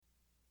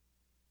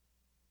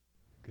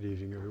Good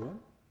evening, everyone.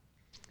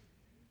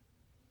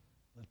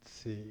 Let's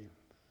see.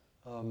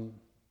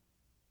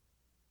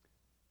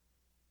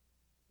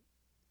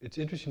 It's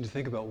interesting to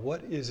think about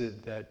what is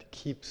it that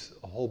keeps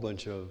a whole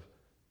bunch of,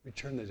 let me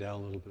turn that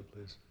down a little bit,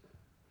 please.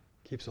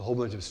 Keeps a whole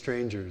bunch of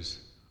strangers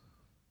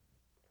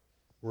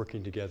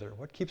working together.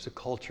 What keeps a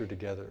culture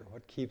together?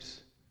 What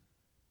keeps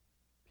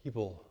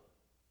people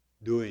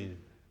doing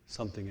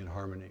something in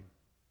harmony?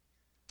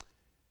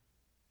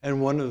 And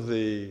one of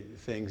the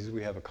things is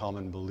we have a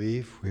common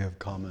belief, we have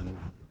common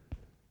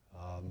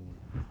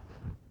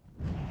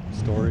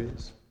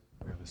stories,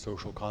 we have a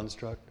social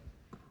construct,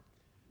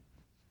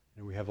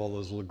 and we have all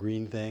those little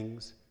green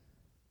things,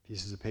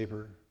 pieces of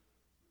paper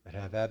that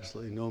have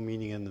absolutely no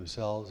meaning in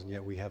themselves, and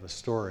yet we have a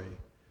story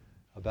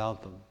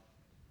about them.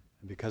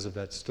 And because of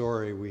that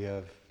story, we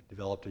have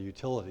developed a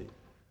utility,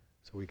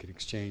 so we can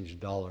exchange a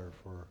dollar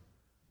for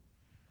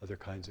other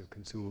kinds of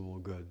consumable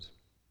goods.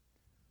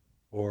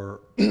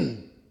 Or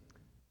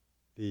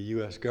the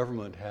U.S.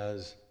 government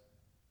is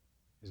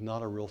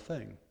not a real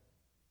thing.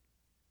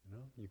 You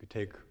know, you could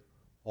take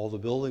all the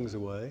buildings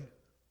away,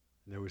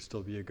 and there would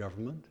still be a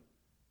government.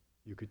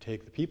 You could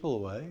take the people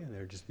away, and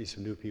there'd just be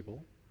some new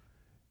people.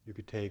 You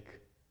could take,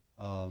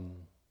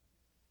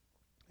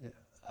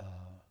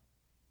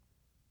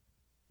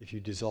 if you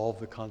dissolve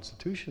the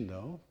Constitution,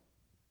 though,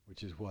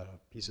 which is what, a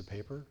piece of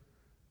paper,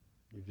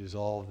 you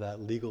dissolve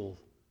that legal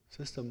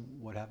system,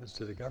 what happens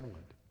to the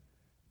government?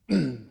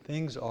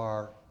 Things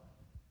are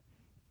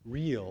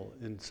real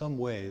in some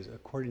ways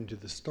according to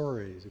the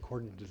stories,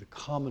 according to the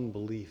common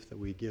belief that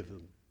we give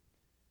them.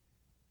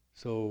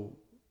 So,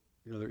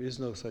 you know, there is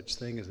no such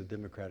thing as a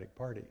Democratic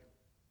Party.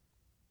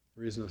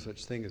 There is no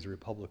such thing as a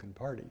Republican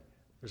Party.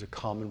 There's a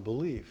common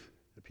belief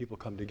that people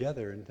come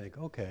together and think,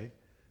 okay,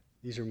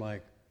 these are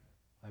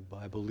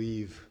I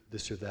believe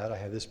this or that. I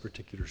have this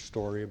particular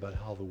story about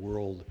how the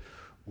world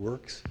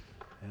works,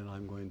 and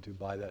I'm going to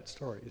buy that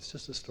story. It's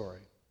just a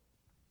story.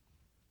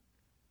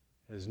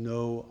 There's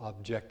no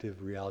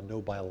objective reality,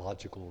 no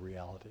biological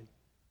reality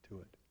to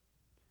it.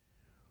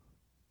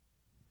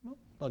 Well,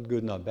 not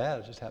good, not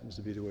bad, it just happens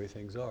to be the way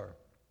things are.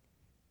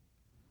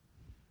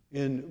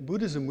 In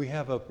Buddhism, we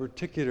have a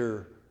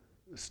particular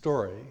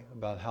story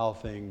about how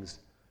things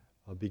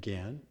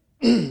began,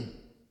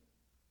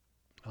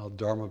 how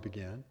Dharma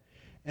began,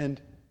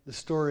 and the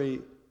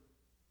story,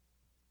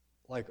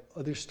 like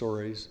other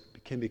stories,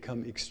 can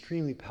become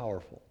extremely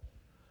powerful.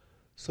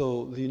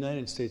 So the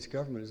United States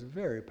government is a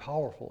very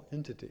powerful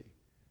entity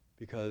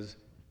because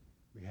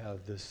we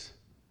have this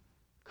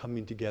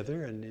coming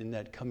together, and in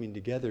that coming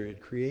together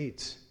it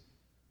creates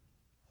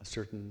a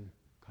certain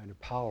kind of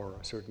power,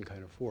 a certain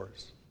kind of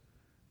force.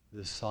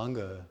 This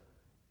Sangha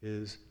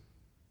is,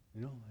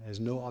 has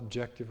no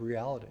objective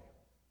reality.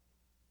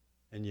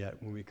 And yet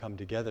when we come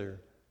together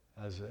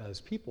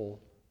as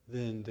people,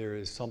 then there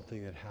is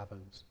something that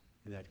happens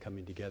in that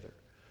coming together.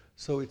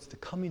 So it's the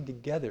coming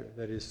together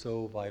that is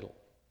so vital.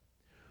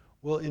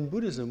 Well, in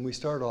Buddhism, we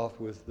start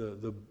off with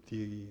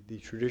the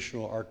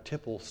traditional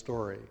archetypal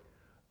story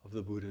of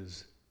the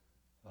Buddha's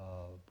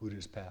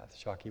path,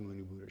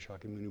 Shakyamuni Buddha.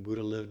 Shakyamuni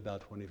Buddha lived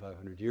about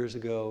 2,500 years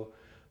ago,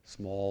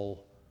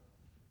 small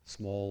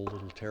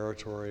little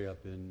territory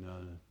up in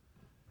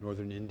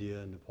northern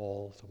India and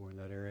Nepal, somewhere in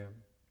that area.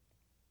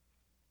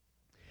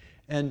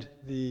 And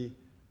the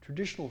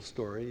traditional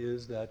story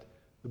is that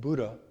the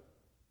Buddha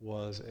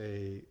was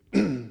a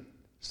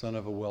son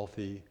of a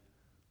wealthy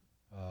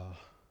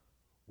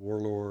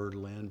warlord,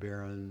 land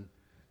baron,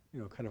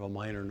 kind of a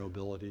minor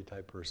nobility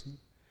type person.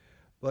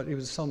 But he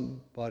was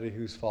somebody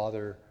whose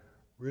father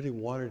really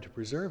wanted to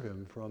preserve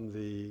him from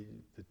the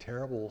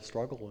terrible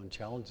struggle and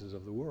challenges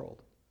of the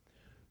world.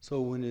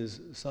 So when his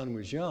son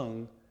was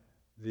young,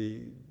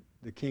 the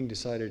king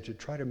decided to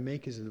try to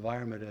make his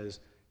environment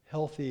as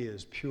healthy,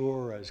 as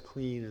pure, as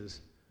clean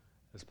as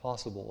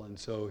possible. And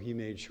so he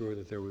made sure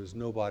that there was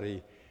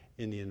nobody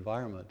in the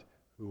environment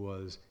who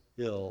was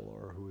ill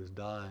or who was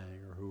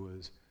dying or who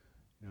was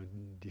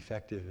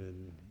defective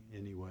in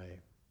any way.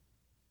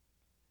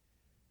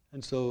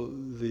 And so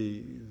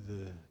the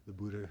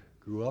Buddha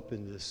grew up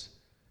in this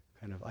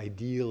kind of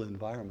ideal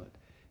environment.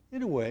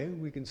 In a way,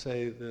 we can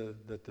say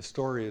that the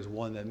story is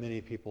one that many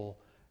people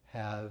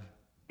have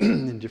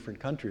in different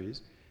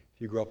countries.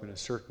 If you grow up in a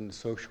certain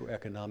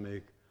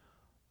socioeconomic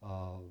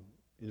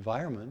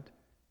environment,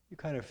 you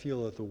kind of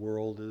feel that the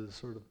world is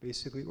sort of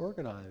basically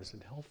organized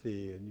and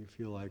healthy, and you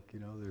feel like,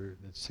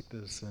 that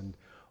sickness and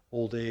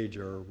old age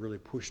are really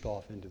pushed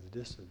off into the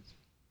distance.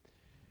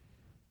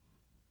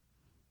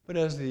 But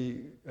as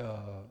the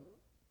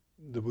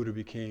Buddha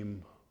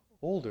became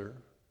older,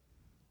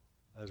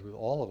 as with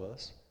all of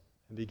us,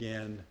 and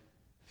began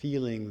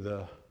feeling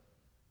the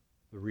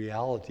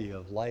reality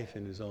of life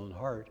in his own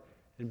heart,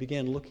 and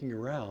began looking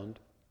around,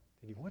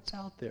 thinking, what's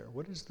out there?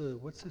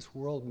 What's this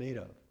world made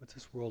of? What's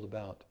this world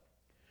about?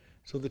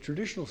 So the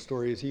traditional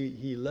story is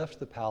he left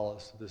the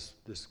palace,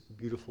 this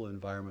beautiful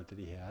environment that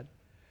he had,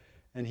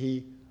 and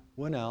he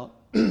went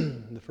out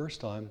the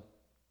first time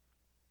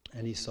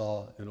and he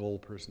saw an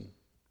old person.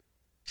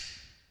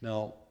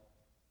 Now,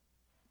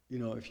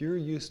 if you're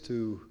used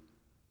to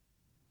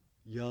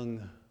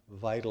young,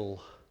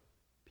 vital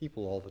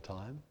people all the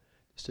time,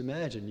 just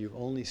imagine you've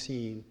only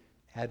seen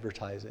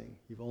advertising,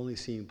 you've only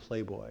seen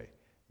Playboy,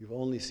 you've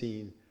only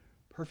seen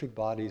perfect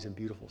bodies and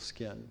beautiful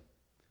skin.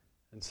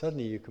 And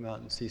suddenly you come out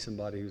and see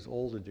somebody who's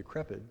old and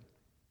decrepit.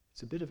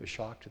 It's a bit of a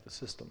shock to the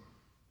system.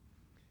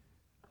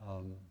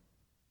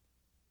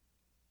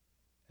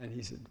 And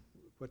he said,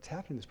 what's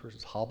happening? This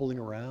person's hobbling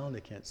around,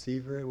 they can't see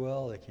very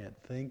well, they can't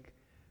think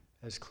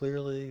as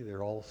clearly,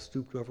 they're all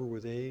stooped over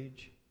with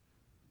age,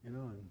 and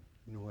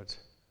what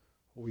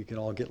we can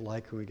all get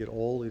like when we get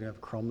old. You have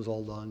crumbs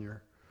all down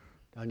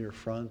your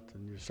front,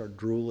 and you start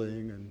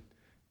drooling, and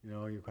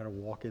you kind of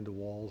walk into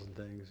walls and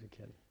things. You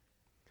can't.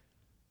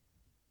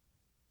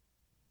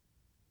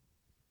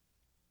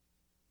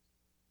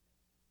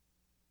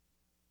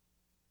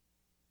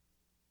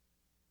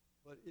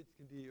 But it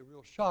can be a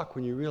real shock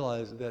when you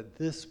realize that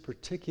this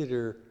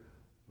particular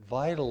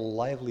vital,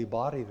 lively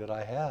body that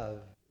I have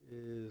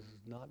is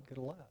not going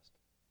to last.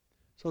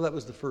 So that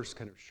was the first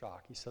kind of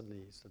shock. He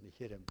suddenly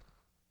hit him.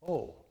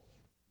 Oh,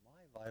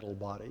 my vital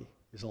body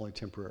is only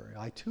temporary.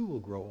 I too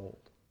will grow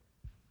old.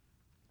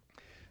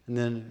 And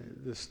then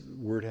this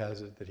word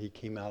has it that he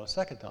came out a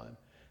second time.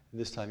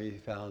 And this time he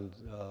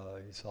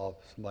saw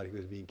somebody who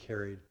was being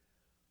carried,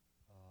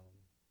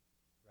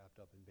 wrapped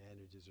up in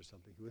bandages or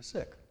something, who was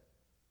sick,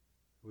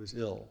 who was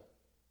ill.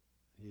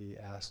 He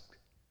asked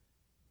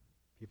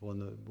people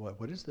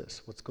what is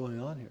this? What's going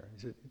on here? He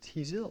said,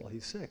 he's ill,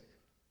 he's sick.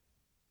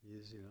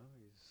 He's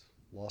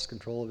lost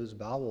control of his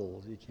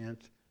bowels. He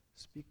can't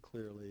speak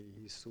clearly.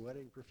 He's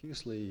sweating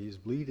profusely. He's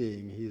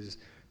bleeding. He's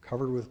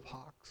covered with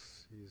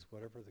pox. He's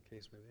whatever the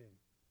case may be.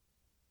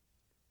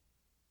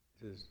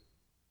 He says, is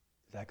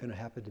that going to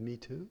happen to me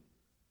too?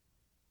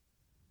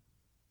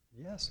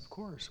 Yes, of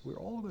course. We're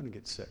all going to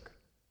get sick.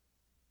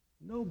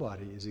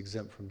 Nobody is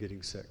exempt from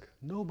getting sick.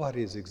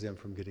 Nobody is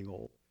exempt from getting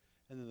old.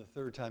 And then the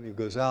third time he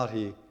goes out,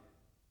 he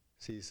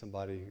sees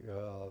somebody,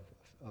 a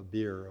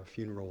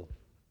funeral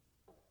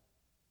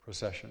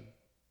procession.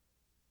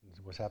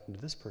 And what's happened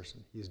to this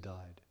person? He's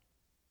died,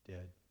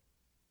 dead.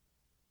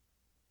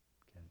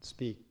 Can't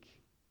speak,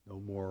 no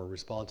more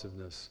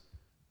responsiveness,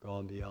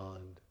 gone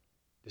beyond,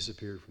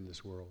 disappeared from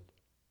this world.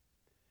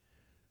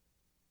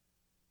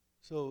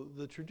 So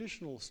the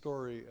traditional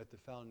story at the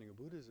founding of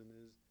Buddhism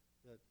is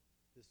that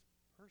this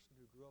person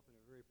who grew up in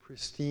a very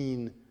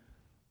pristine,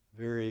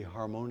 very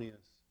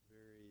harmonious,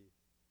 very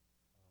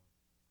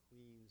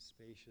clean,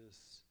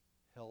 spacious,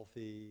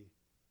 healthy,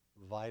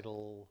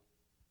 vital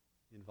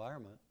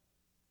environment,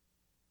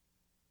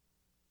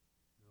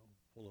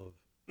 full of,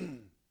 he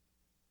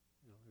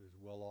was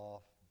well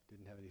off,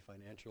 didn't have any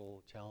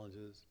financial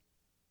challenges.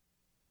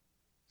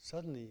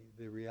 Suddenly,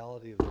 the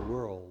reality of the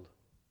world,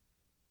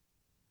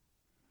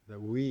 that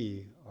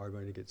we are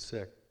going to get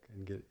sick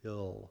and get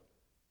ill,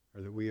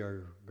 or that we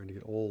are going to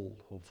get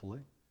old, hopefully,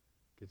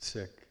 get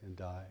sick and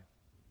die.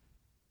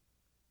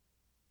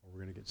 Or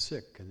we're going to get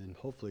sick and then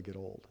hopefully get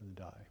old and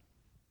die.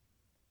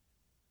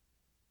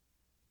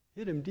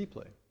 Hit him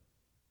deeply.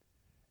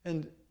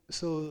 And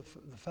so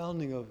the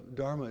founding of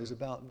Dharma is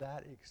about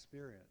that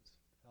experience.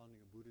 The founding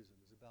of Buddhism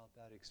is about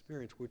that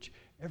experience, which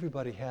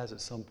everybody has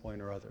at some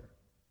point or other.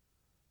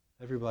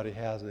 Everybody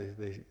has,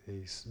 they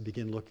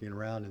begin looking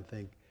around and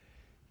think,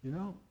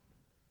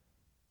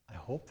 I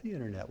hope the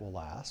internet will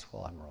last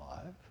while I'm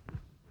alive.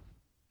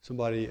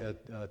 Somebody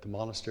at the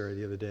monastery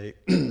the other day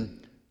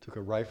took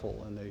a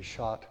rifle and they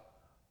shot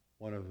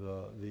one of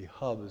the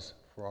hubs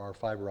for our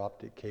fiber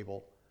optic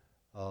cable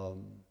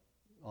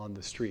on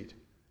the street.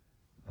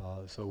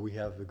 So we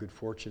have the good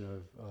fortune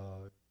of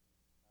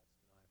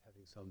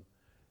having some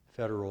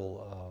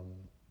federal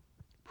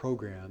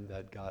program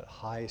that got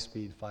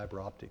high-speed fiber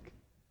optic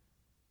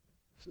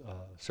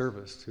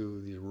service to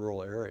these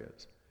rural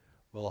areas.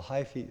 Well, a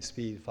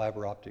high-speed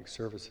fiber optic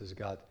service has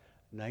got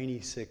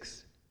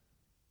 96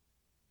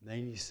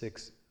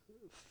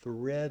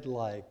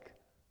 thread-like,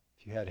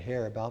 if you had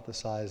hair about the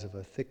size of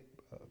a thick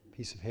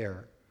piece of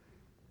hair,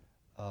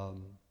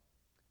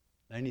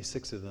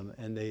 96 of them,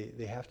 and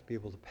they have to be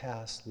able to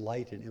pass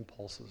light and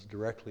impulses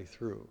directly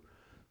through.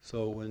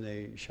 So when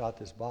they shot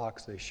this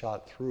box, they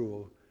shot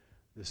through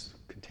this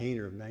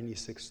container of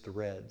 96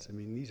 threads. I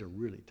mean, these are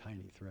really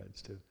tiny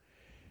threads too.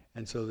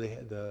 And so they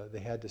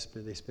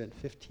spent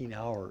 15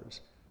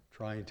 hours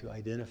trying to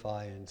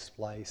identify and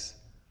splice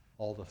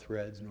all the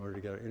threads in order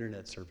to get our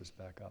internet service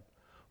back up.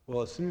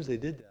 Well, as soon as they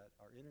did that,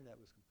 our internet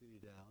was completely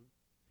down,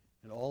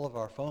 and all of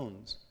our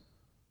phones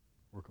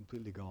were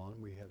completely gone.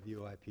 We have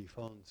VoIP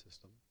phone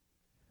system.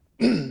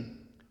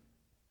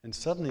 And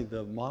suddenly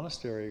the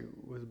monastery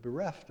was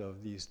bereft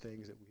of these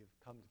things that we have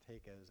come to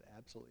take as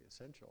absolutely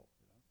essential.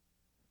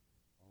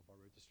 All of our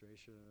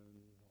registration,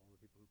 all the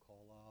people who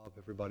call up,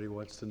 everybody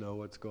wants to know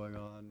what's going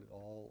on,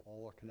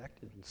 all are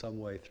connected in some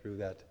way through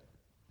that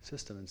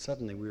system, and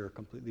suddenly we were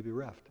completely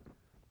bereft.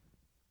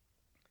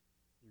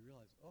 You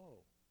realize,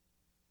 oh,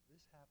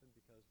 this happened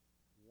because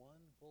one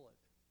bullet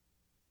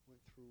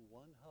went through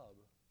one hub,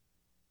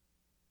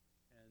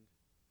 and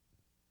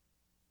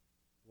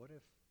what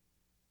if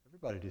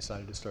Everybody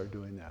decided to start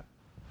doing that.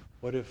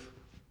 What if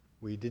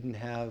we didn't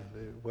have,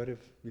 what if,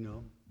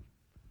 the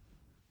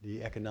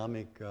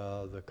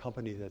the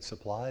company that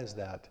supplies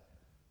that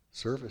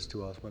service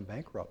to us went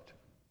bankrupt?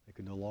 They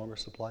could no longer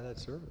supply that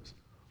service.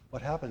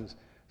 What happens?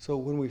 So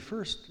when we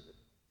first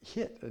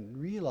hit and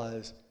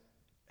realize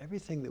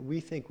everything that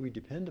we think we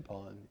depend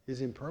upon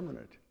is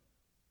impermanent.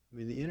 I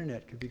mean, the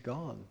internet could be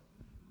gone,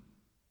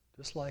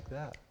 just like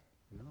that,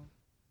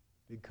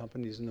 Big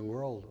companies in the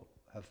world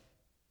have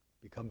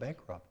become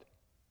bankrupt.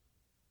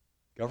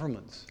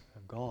 Governments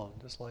have gone,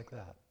 just like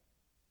that.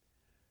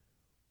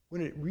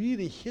 When it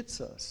really hits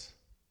us,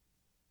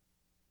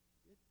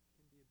 it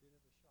can be a bit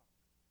of a shock.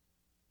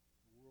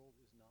 The world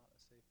is not a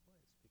safe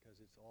place because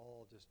it's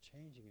all just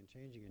changing and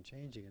changing and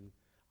changing. And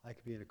I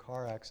could be in a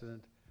car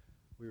accident.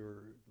 We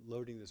were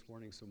loading this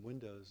morning some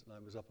windows, and I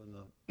was up in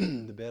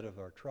the bed of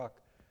our truck,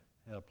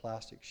 had a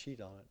plastic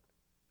sheet on it,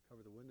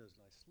 covered the windows,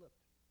 and I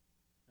slipped.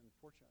 And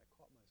unfortunately, I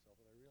caught myself,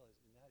 but I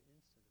realized in that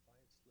instant, if I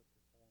had slipped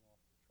and fallen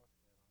off the truck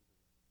bed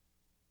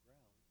onto the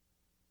ground,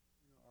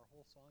 our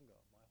whole Sangha,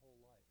 my whole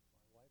life,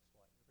 my wife's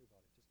life,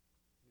 everybody,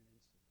 just in an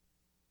instant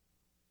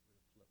would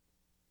have flipped.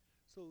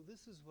 So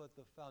this is what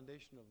the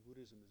foundation of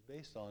Buddhism is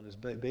based on, is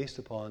based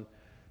upon,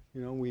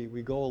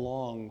 we go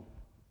along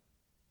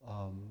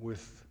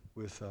with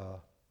a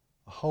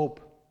hope,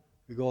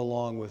 we go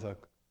along with a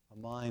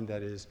mind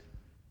that is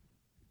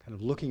kind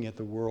of looking at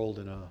the world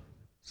in a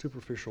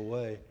superficial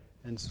way,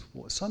 and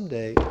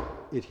someday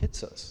it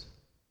hits us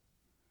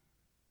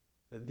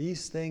that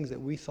these things that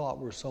we thought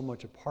were so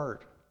much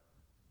apart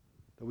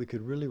that we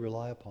could really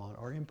rely upon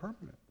are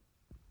impermanent.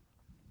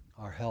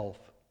 Our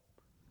health,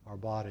 our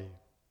body,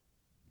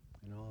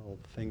 all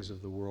the things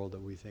of the world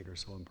that we think are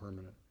so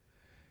impermanent.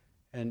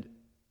 And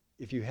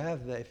if you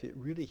have that, if it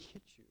really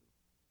hits you,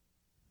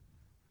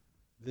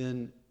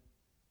 then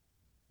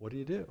what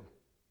do?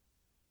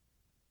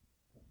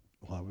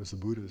 Well, it was the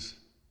Buddha's,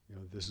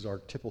 this is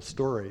archetypal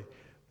story.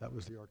 That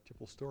was the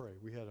archetypal story.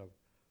 We had a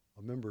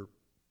member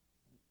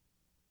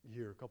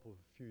here a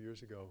few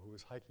years ago who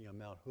was hiking on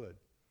Mount Hood.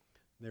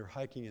 And they were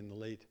hiking in the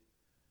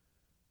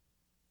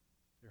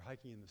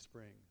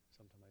spring,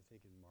 sometime I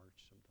think in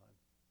March sometime.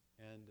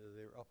 And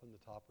they were up on the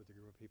top with a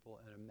group of people,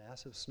 and a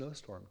massive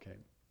snowstorm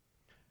came.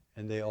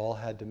 And they all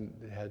had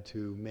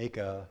to make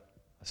a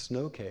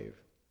snow cave.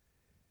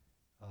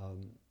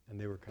 And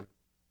they were kind of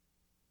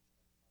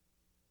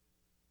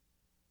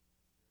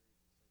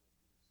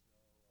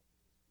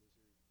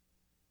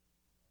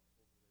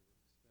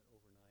spent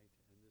overnight,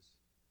 and this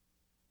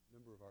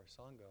member of our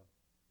Sangha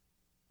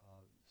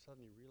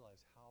suddenly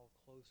realized how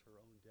close her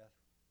own death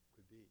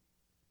could be.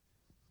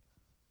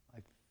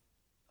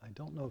 I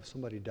don't know if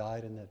somebody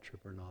died in that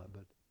trip or not,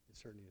 but it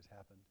certainly has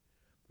happened.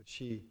 But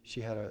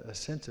she had a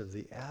sense of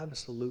the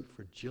absolute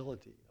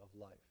fragility of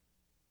life.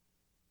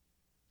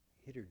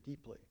 Hit her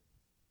deeply,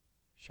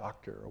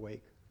 shocked her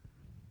awake.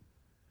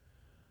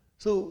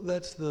 So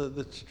that's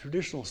the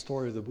traditional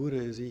story of the Buddha,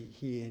 is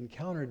he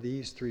encountered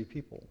these three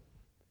people,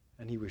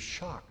 and he was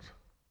shocked,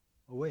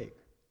 awake,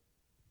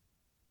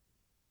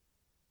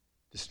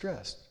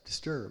 distressed,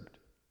 disturbed.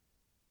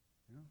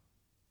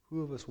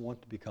 Who of us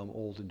want to become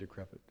old and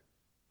decrepit?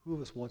 Who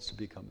of us wants to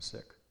become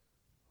sick?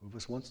 Who of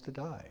us wants to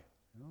die?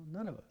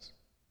 None of us.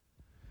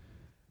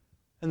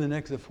 And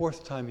the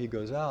fourth time he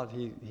goes out,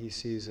 he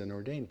sees an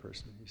ordained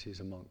person. He sees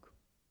a monk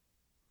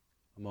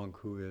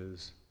who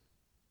is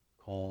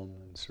calm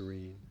and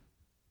serene.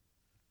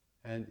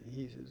 And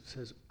he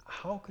says,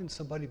 how can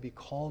somebody be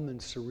calm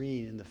and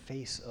serene in the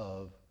face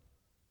of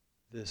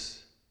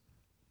this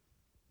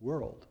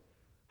world?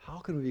 How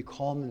can we be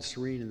calm and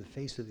serene in the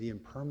face of the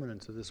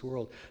impermanence of this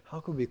world? How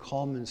can we be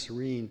calm and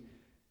serene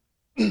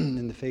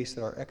in the face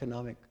of our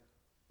economic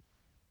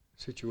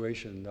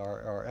situation,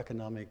 our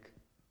economic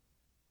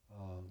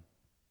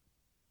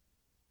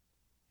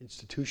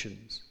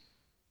institutions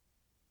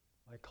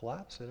might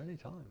collapse at any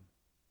time?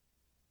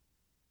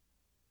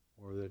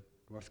 Or that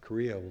North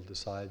Korea will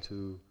decide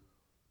to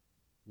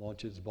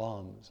launch its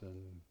bombs,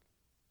 and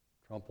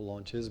Trump will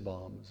launch his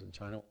bombs, and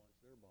China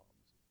will launch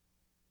their bombs.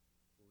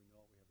 Before we know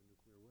it, we have a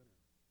nuclear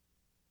winter.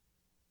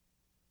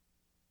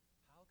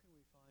 How can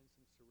we find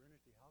some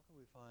serenity? How can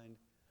we find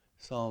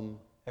some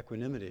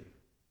equanimity?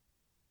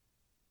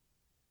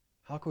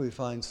 How can we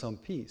find some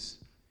peace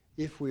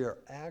if we are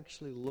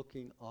actually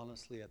looking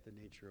honestly at the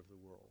nature of the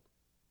world?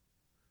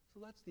 So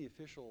that's the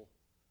official,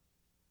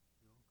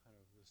 kind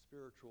of the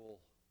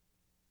spiritual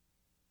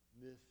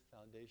myth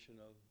foundation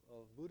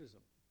of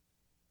Buddhism.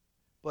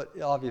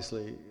 But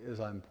obviously,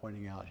 as I'm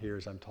pointing out here,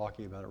 as I'm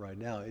talking about it right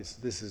now,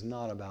 this is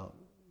not about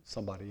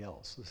somebody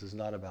else. This is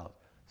not about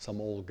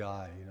some old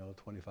guy,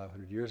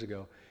 2,500 years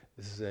ago.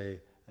 This is an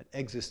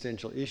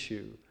existential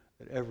issue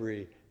that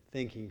every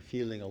thinking,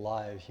 feeling,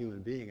 alive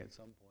human being at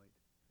some point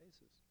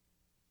faces.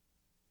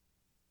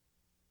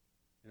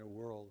 In a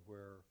world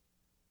where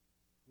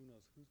who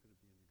knows who's going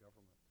to be in the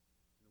government,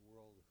 in a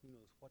world who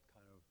knows what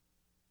kind of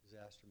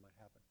disaster might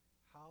happen.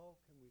 How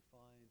can we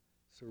find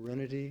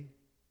serenity,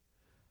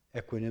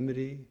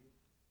 equanimity,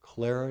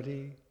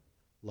 clarity,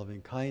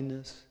 loving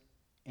kindness,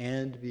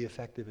 and be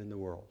effective in the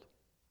world.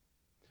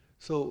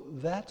 So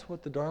that's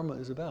what the Dharma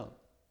is about.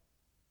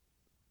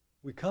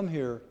 We come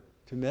here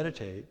to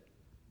meditate,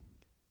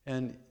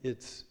 and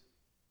it's,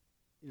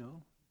 in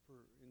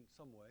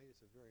some way,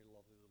 it's a very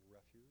lovely little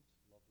refuge,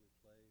 lovely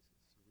place.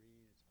 It's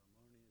serene, it's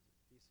harmonious,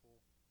 it's peaceful.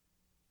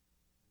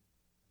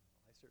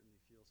 I certainly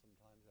feel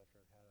sometimes after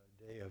I've had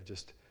a day of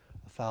just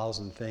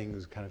 1,000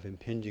 things kind of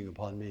impinging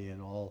upon me,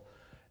 and all,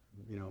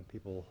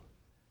 people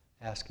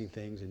asking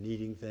things and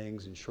needing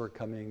things and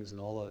shortcomings and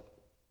all that.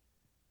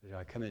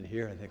 I come in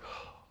here and I think,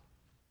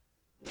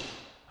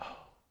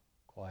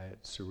 quiet,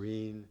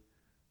 serene,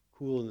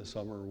 cool in the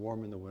summer,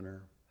 warm in the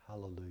winter,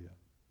 hallelujah.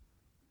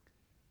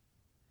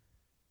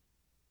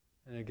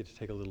 And I get to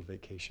take a little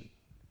vacation.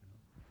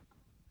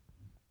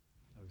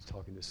 I was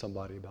talking to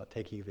somebody about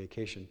taking a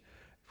vacation.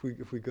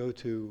 If we go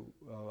to,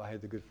 I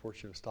had the good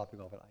fortune of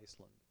stopping off in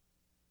Iceland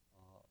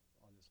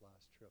on this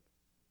last trip.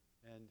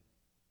 And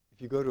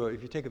if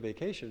you take a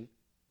vacation,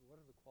 what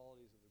are the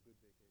qualities of a good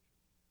vacation?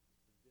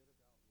 Forget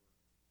about work.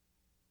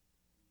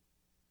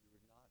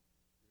 You're not,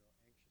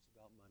 anxious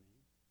about money.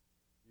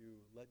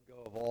 You let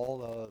go of all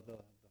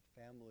the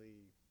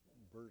family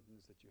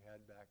burdens that you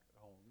had back at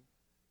home.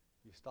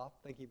 You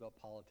stop thinking about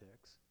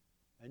politics,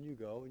 and you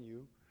go and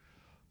you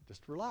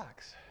just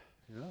relax.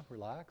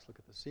 Relax, look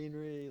at the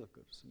scenery, look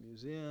at some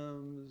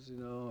museums,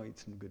 eat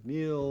some good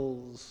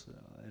meals.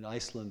 In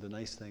Iceland, the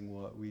nice thing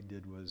what we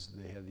did was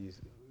they have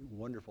these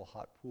wonderful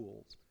hot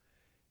pools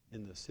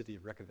in the city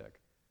of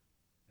Reykjavik.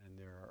 And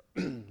there are,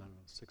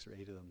 6 or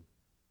 8 of them.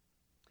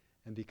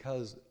 And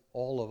because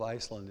all of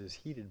Iceland is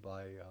heated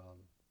by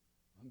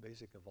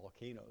basically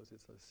volcanoes,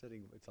 it's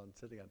sitting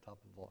on top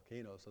of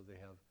volcanoes, so they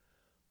have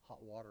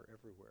hot water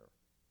everywhere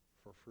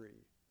for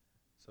free.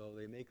 So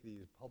they make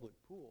these public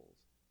pools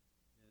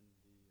in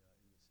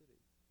the city.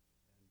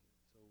 And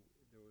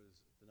so there was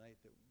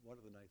one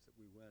of the nights that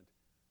we went,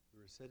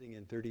 we were sitting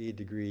in 38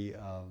 degree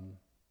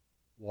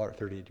water,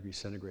 38 degrees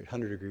centigrade,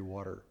 100 degree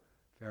water,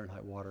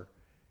 Fahrenheit water,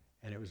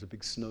 and it was a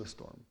big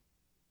snowstorm.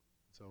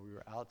 So we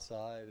were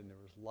outside and there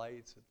was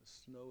lights and the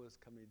snow was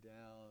coming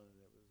down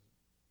and it was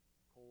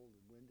cold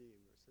and windy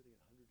and we were sitting in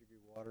 100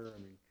 degree water.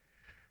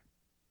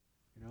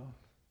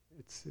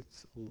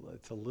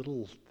 It's a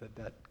little,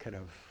 that kind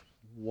of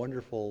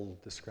wonderful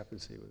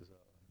discrepancy was the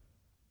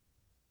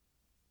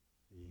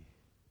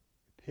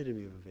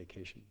epitome of a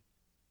vacation.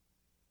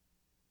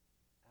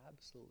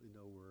 Absolutely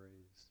no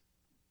worries,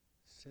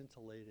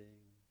 scintillating,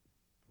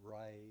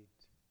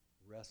 bright,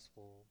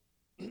 restful.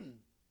 And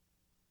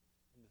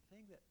the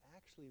thing that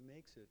actually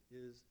makes it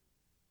is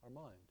our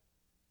mind.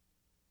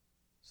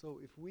 So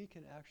if we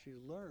can actually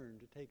learn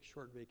to take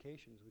short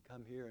vacations, we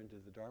come here into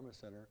the Dharma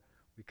Center,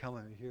 we come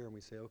in here and we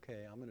say,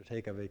 okay, I'm going to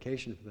take a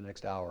vacation for the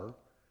next hour.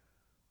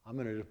 I'm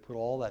going to put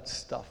all that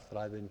stuff that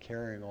I've been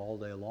carrying all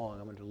day long,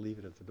 I'm going to leave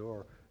it at the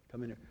door,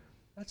 come in here.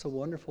 That's a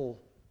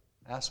wonderful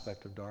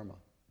aspect of Dharma.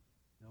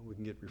 We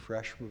can get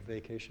refreshed from a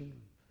vacation,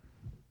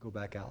 go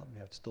back out, and we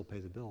have to still pay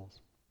the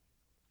bills.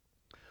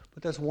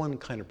 But that's one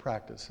kind of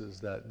practice, is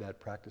that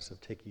practice of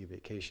taking a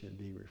vacation and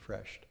being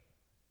refreshed.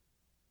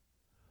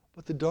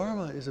 But the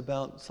Dharma is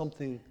about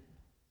something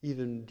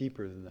even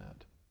deeper than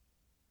that.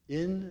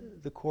 In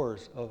the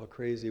course of a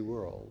crazy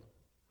world,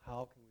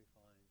 how can we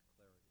find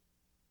clarity?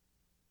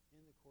 In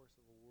the course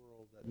of a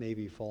world that may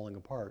be falling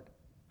apart,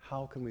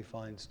 how can we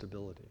find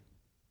stability?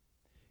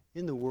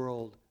 In the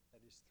world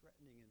that is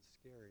threatening and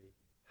scary,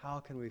 how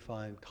can we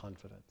find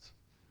confidence?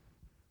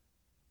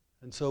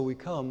 And so we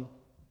come,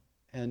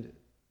 and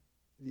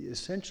the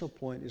essential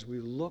point is we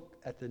look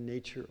at the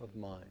nature of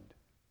mind.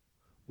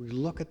 We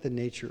look at the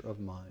nature of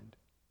mind.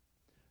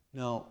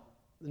 Now,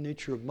 the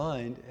nature of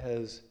mind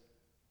has,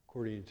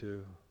 according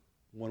to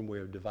one way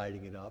of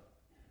dividing it up,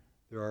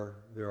 there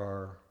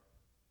are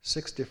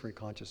 6 different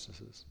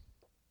consciousnesses.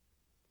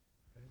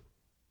 Okay?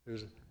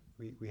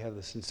 We have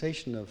the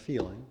sensation of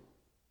feeling,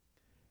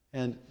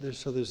 and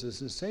there's the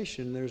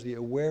sensation, there's the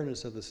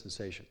awareness of the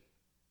sensation.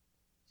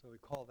 So we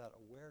call that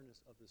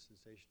awareness of the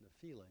sensation of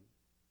feeling,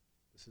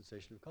 the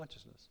sensation of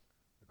consciousness,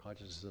 the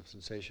consciousness of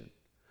sensation.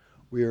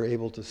 We are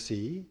able to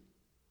see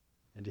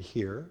and to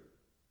hear,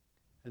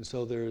 and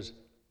so there's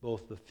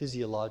both the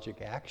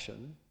physiologic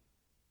action,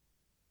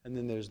 and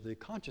then there's the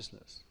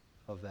consciousness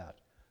of that.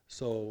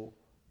 So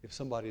if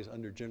somebody is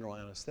under general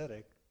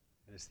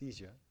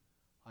anesthesia,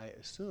 I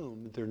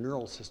assume that their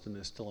neural system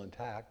is still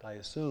intact. I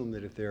assume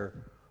that if they're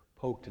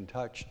poked and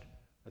touched,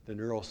 that the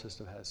neural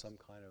system has some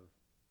kind of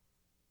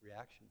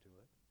reaction to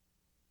it.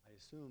 I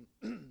assume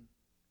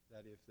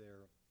that if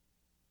their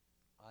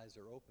eyes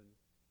are open,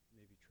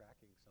 maybe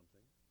tracking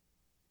something.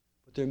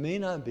 But there may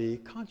not be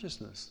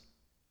consciousness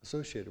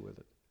associated with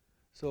it.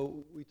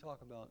 So we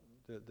talk about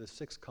the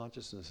 6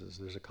 consciousnesses.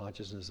 There's a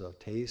consciousness of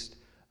taste,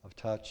 of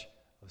touch,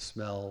 of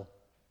smell,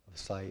 of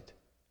sight,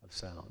 of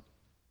sound.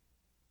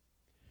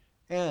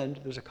 And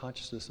there's a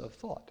consciousness of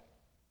thought.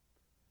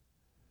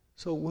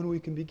 So when we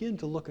can begin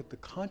to look at the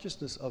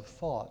consciousness of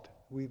thought,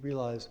 we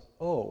realize,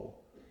 oh,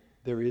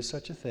 there is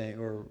such a thing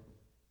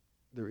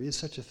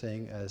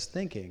as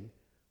thinking,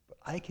 but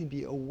I can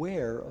be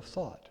aware of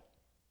thought.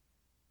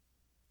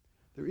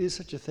 There is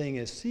such a thing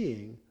as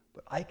seeing,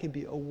 but I can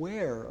be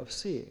aware of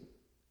seeing.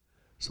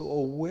 So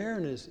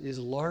awareness is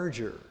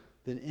larger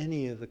than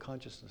any of the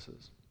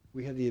consciousnesses.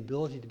 We have the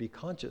ability to be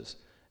conscious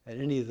at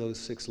any of those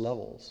 6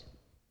 levels,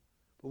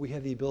 but we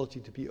have the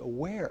ability to be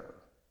aware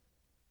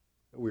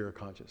that we are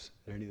conscious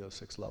at any of those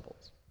 6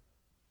 levels.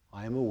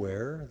 I am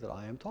aware that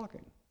I am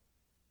talking.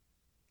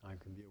 I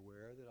can be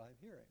aware that I'm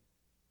hearing.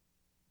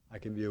 I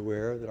can be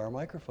aware that our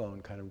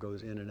microphone kind of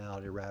goes in and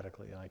out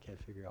erratically, and I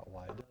can't figure out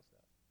why it does that.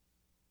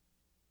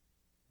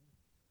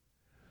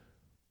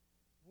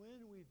 When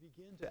we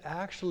begin to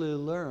actually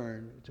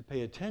learn to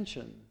pay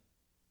attention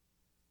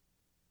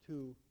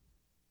to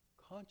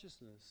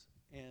consciousness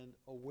and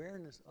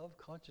awareness of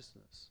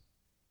consciousness,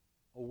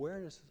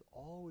 awareness is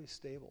always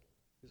stable,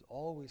 is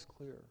always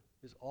clear,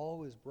 is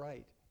always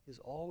bright, is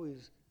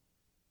always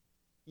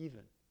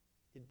even.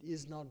 It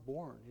is not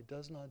born, it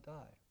does not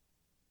die.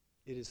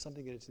 It is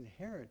something that is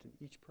inherent in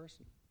each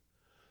person.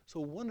 So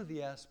one of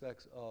the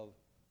aspects of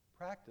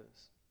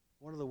practice,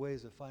 one of the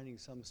ways of finding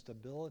some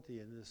stability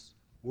in this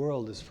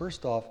world is,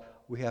 first off,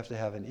 we have to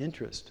have an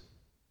interest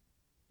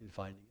in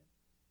finding it.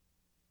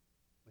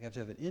 We have to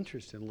have an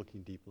interest in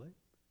looking deeply.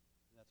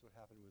 And that's what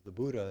happened with the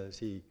Buddha, is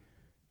he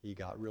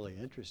got really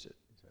interested.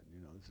 He said,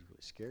 this has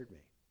really scared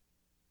me.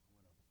 I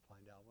want to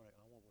find out,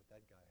 I want what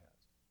that guy has.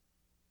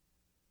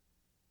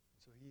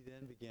 So he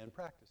then began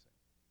practicing.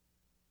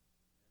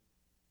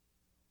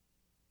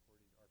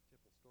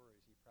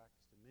 Stories, he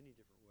practiced in many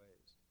different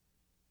ways.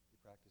 He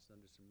practiced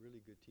under some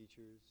really good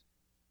teachers.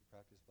 He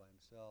practiced by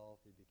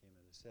himself. He became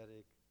an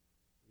ascetic.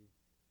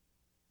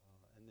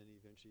 And then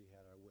eventually he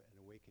had an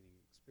awakening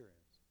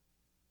experience.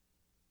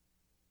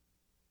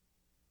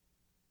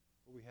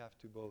 But we have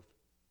to both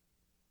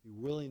be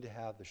willing to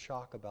have the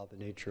shock about the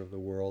nature of the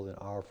world and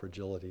our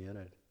fragility in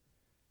it,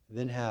 and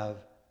then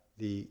have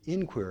the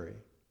inquiry.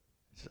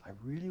 It says, I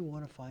really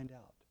want to find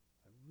out.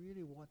 I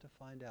really want to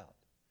find out.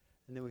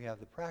 And then we have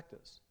the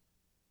practice.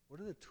 What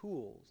are the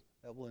tools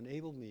that will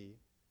enable me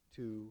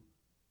to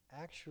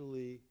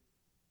actually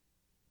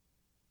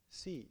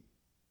see?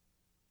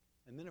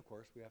 And then, of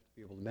course, we have to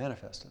be able to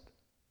manifest it.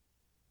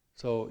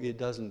 So it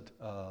doesn't,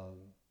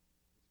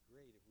 it's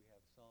great if we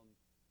have some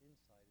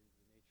insight into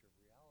the nature of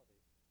reality,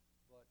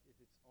 but if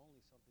it's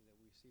only something that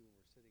we see when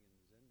we're sitting in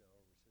the zendo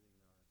or we're sitting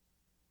in our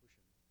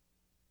cushion,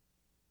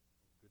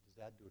 what good does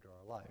that do to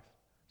our life?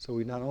 So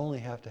we not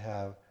only have to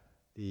have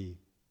the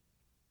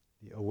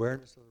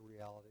awareness of the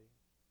reality,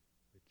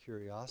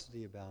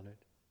 curiosity about it,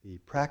 the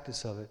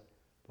practice of it,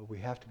 but we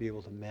have to be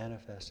able to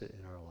manifest it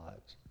in our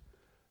lives.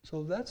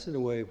 So that's in a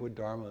way what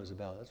Dharma is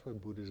about. That's what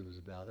Buddhism is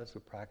about. That's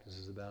what practice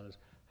is about, is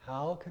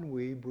how can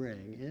we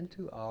bring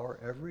into our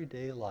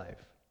everyday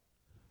life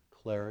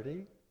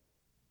clarity,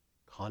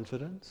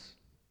 confidence,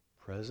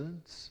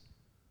 presence,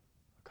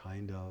 a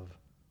kind of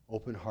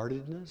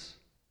open-heartedness,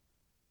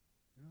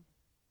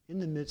 in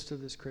the midst of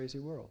this crazy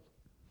world.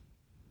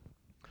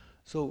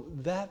 So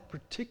that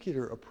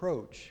particular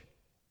approach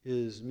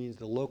means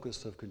the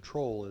locus of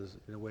control is,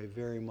 in a way,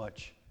 very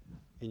much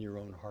in your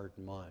own heart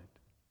and mind.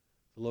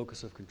 The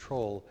locus of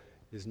control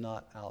is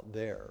not out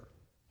there.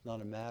 It's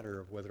not a matter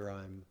of whether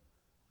I'm,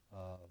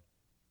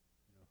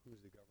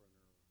 who's the governor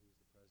or who's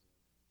the president.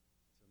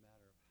 It's a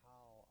matter of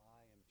how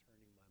I am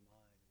turning my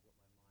mind and what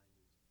my mind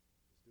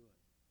is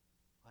doing.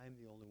 I'm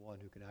the only one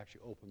who can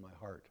actually open my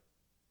heart.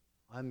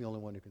 I'm the only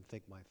one who can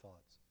think my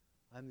thoughts.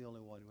 I'm the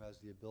only one who has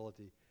the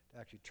ability to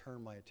actually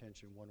turn my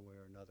attention one way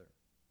or another,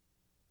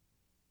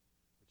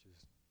 which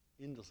is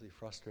endlessly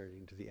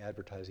frustrating to the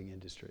advertising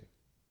industry.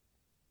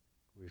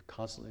 We're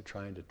constantly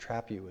trying to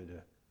trap you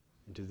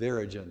into their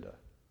agenda.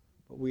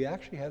 But we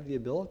actually have the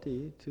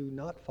ability to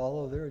not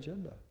follow their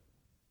agenda.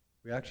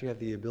 We actually have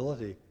the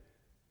ability,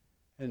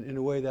 and in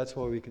a way that's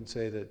why we can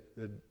say that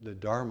the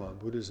Dharma,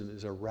 Buddhism,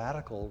 is a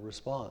radical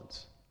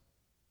response.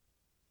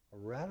 A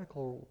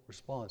radical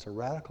response, a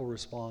radical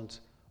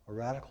response, a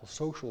radical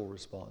social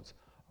response,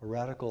 a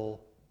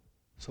radical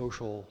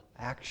social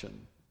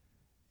action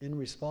in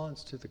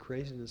response to the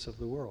craziness of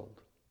the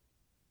world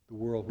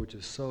which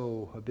is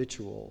so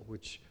habitual,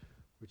 which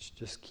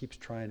just keeps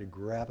trying to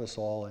grab us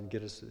all and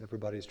get us,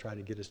 everybody's trying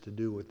to get us to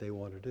do what they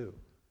want to do.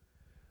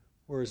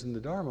 Whereas in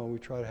the Dharma, we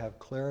try to have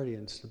clarity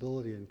and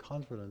stability and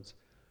confidence,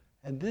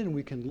 and then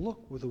we can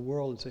look with the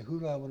world and say, who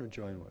do I want to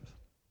join with?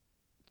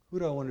 Who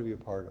do I want to be a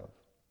part of?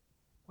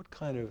 What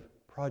kind of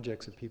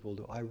projects and people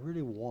do I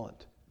really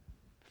want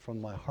from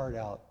my heart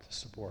out to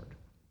support?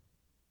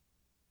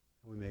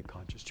 And we make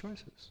conscious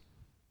choices.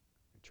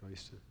 A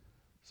choice to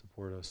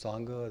support a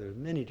Sangha. There's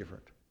many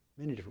different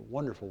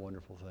wonderful,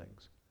 wonderful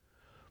things.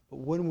 But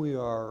when we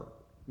are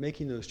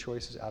making those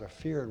choices out of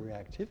fear and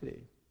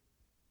reactivity,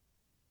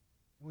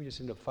 we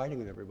just end up fighting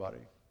with everybody.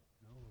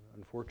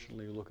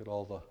 Unfortunately, you look at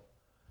all the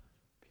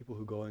people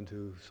who go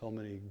into so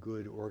many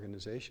good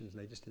organizations,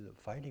 and they just end up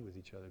fighting with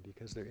each other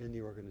because they're in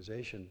the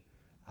organization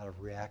out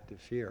of reactive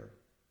fear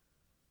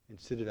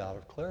instead of out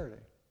of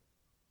clarity.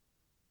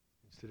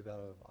 Instead of out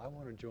of, I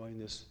want to join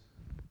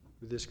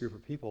with this group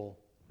of people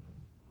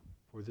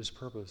for this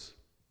purpose,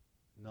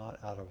 not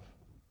out of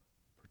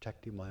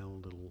protecting my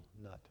own little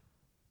nut.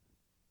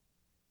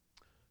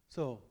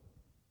 So,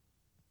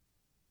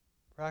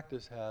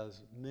 practice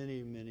has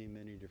many, many,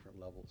 many different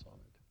levels on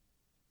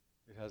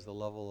it. It has the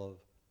level of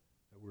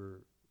that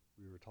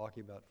we were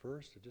talking about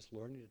first, of just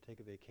learning to take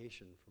a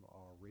vacation from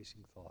our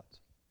racing thoughts.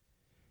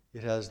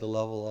 It has the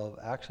level of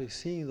actually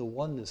seeing the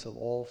oneness of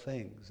all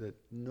things, that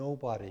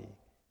nobody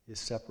is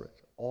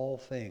separate. All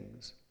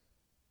things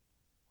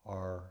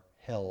are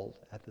held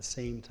at the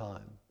same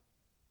time.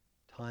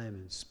 Time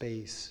and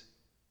space,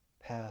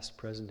 past,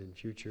 present, and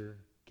future,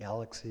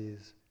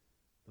 galaxies,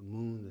 the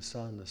moon, the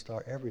sun, the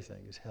star,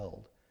 everything is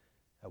held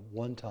at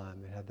one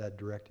time and have that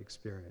direct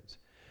experience.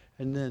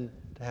 And then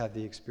to have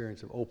the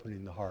experience of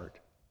opening the heart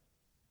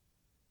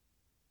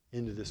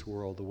into this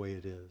world the way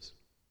it is,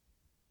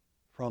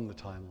 from the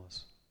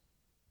timeless,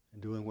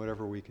 and doing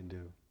whatever we can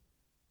do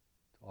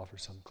to offer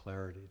some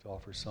clarity, to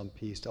offer some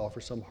peace, to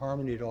offer some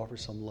harmony, to offer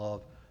some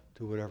love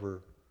to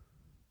whatever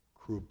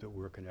group that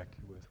we're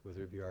connected with,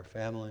 whether it be our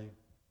family,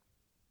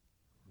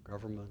 or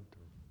government,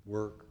 or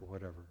work, or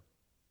whatever.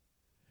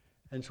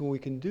 And so when we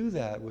can do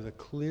that with a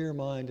clear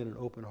mind and an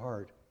open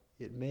heart,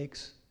 it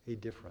makes a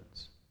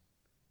difference.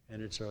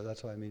 And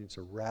that's why I mean it's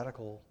a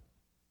radical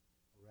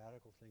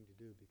thing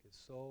to do, because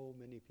so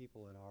many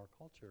people in our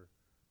culture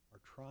are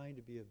trying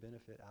to be of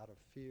benefit out of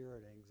fear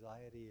and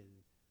anxiety, and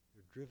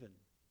they're driven.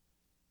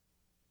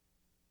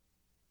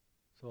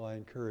 So I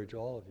encourage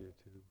all of you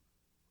to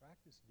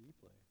practice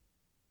deeply.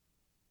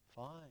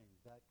 Find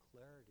that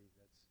clarity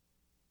that's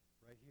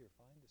right here.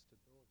 Find the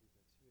stability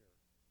that's here.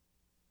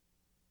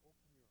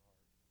 Open your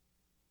heart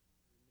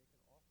and make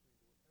an offering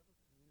to whatever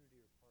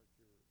community or part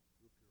group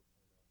you're a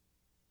part of.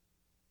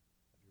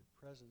 Of your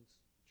presence,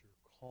 your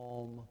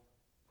calm,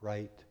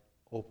 bright,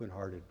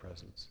 open-hearted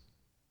presence.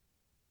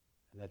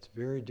 And that's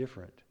very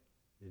different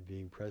than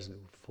being present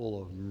full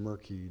of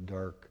murky,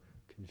 dark,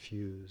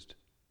 confused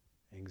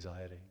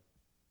anxiety.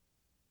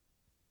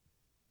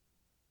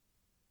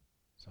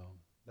 So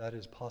that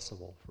is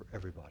possible for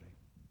everybody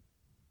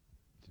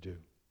to do.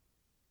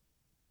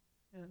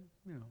 And,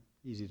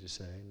 easy to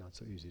say, not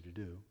so easy to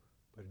do,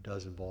 but it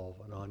does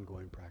involve an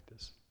ongoing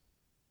practice.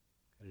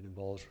 And it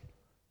involves,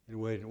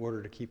 in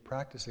order to keep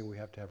practicing, we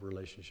have to have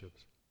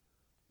relationships.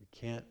 We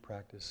can't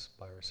practice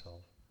by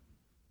ourselves.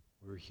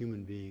 We're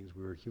human beings.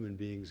 We're human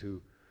beings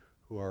who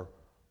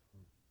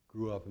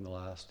grew up in the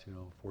last,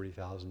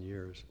 40,000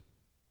 years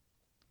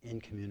in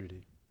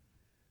community.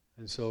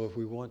 And so if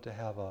we want to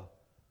have a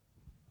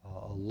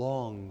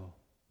long,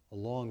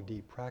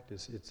 deep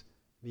practice, it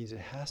means it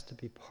has to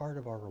be part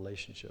of our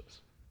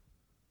relationships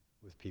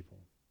with people.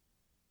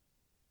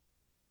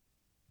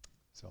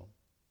 So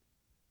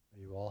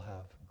you all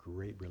have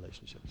great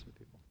relationships with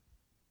people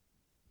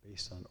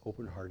based on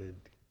open-hearted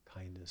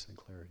kindness and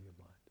clarity of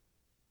mind.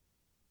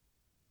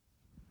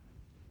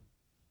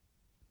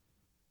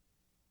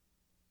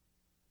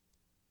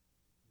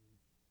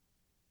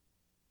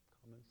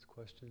 Comments,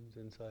 questions,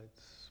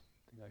 insights?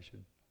 Think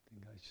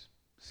I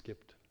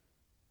skipped.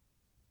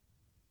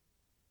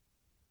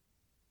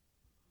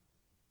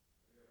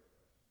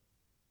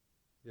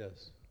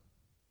 Yes.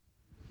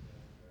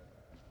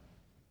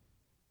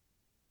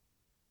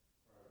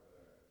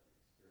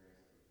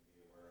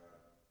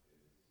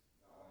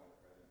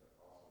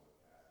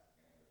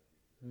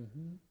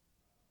 Mm-hmm.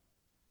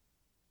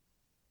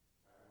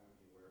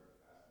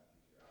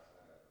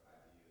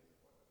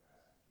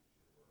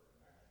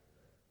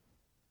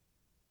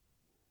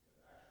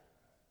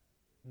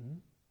 Mm-hmm.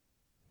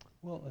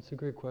 Well, that's a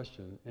great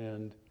question,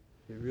 and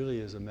it really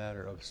is a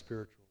matter of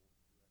spiritual.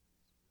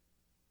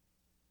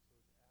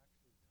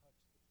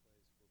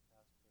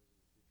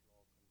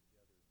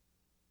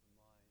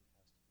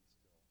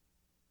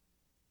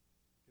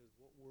 Because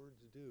what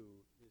words do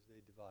is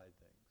they divide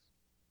things.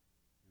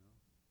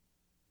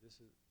 This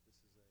is a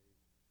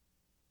microphone,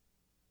 lavalier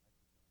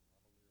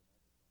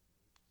microphone,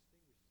 which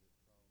distinguishes it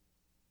from this.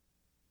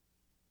 You're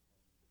sitting there,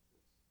 which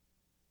distinguishes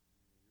you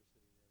from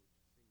that,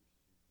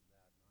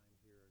 and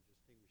I'm here, it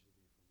distinguishes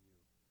me from you.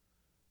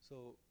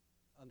 So,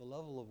 on the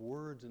level of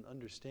words and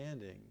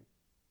understanding,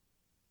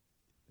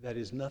 that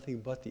is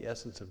nothing but the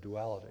essence of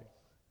duality,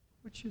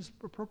 which is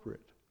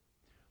appropriate.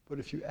 But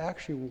if you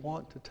actually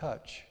want to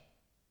touch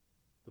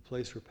the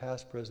place where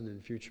past, present,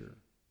 and future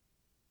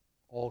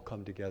all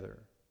come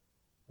together,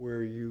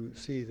 where you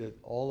see that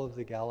all of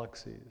the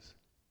galaxies,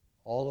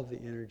 all of the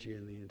energy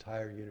in the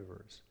entire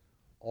universe,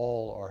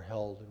 all are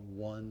held in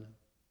one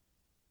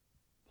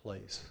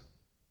place,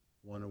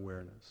 one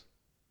awareness,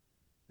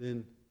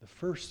 then the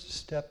first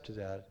step to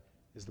that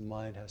is the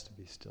mind has to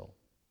be still.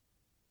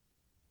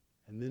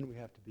 And then we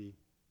have to be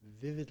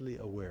vividly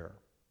aware,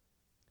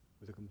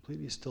 with a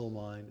completely still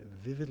mind,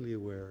 vividly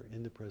aware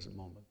in the present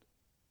moment.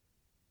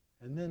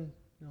 And then,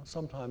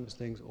 sometimes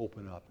things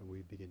open up and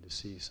we begin to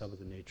see some of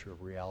the nature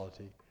of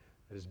reality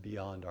that is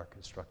beyond our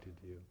constructed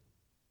view.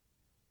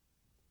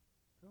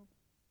 So,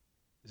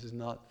 this is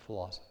not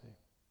philosophy.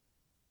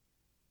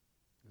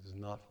 This is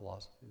not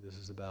philosophy. This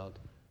is about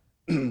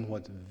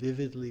what's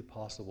vividly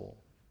possible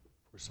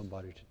for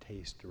somebody to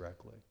taste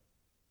directly.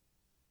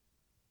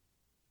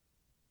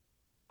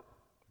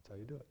 how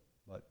you do it.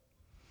 But,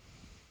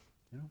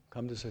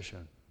 come to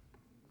session.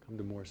 Come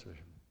to more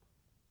session.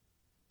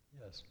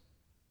 Yes.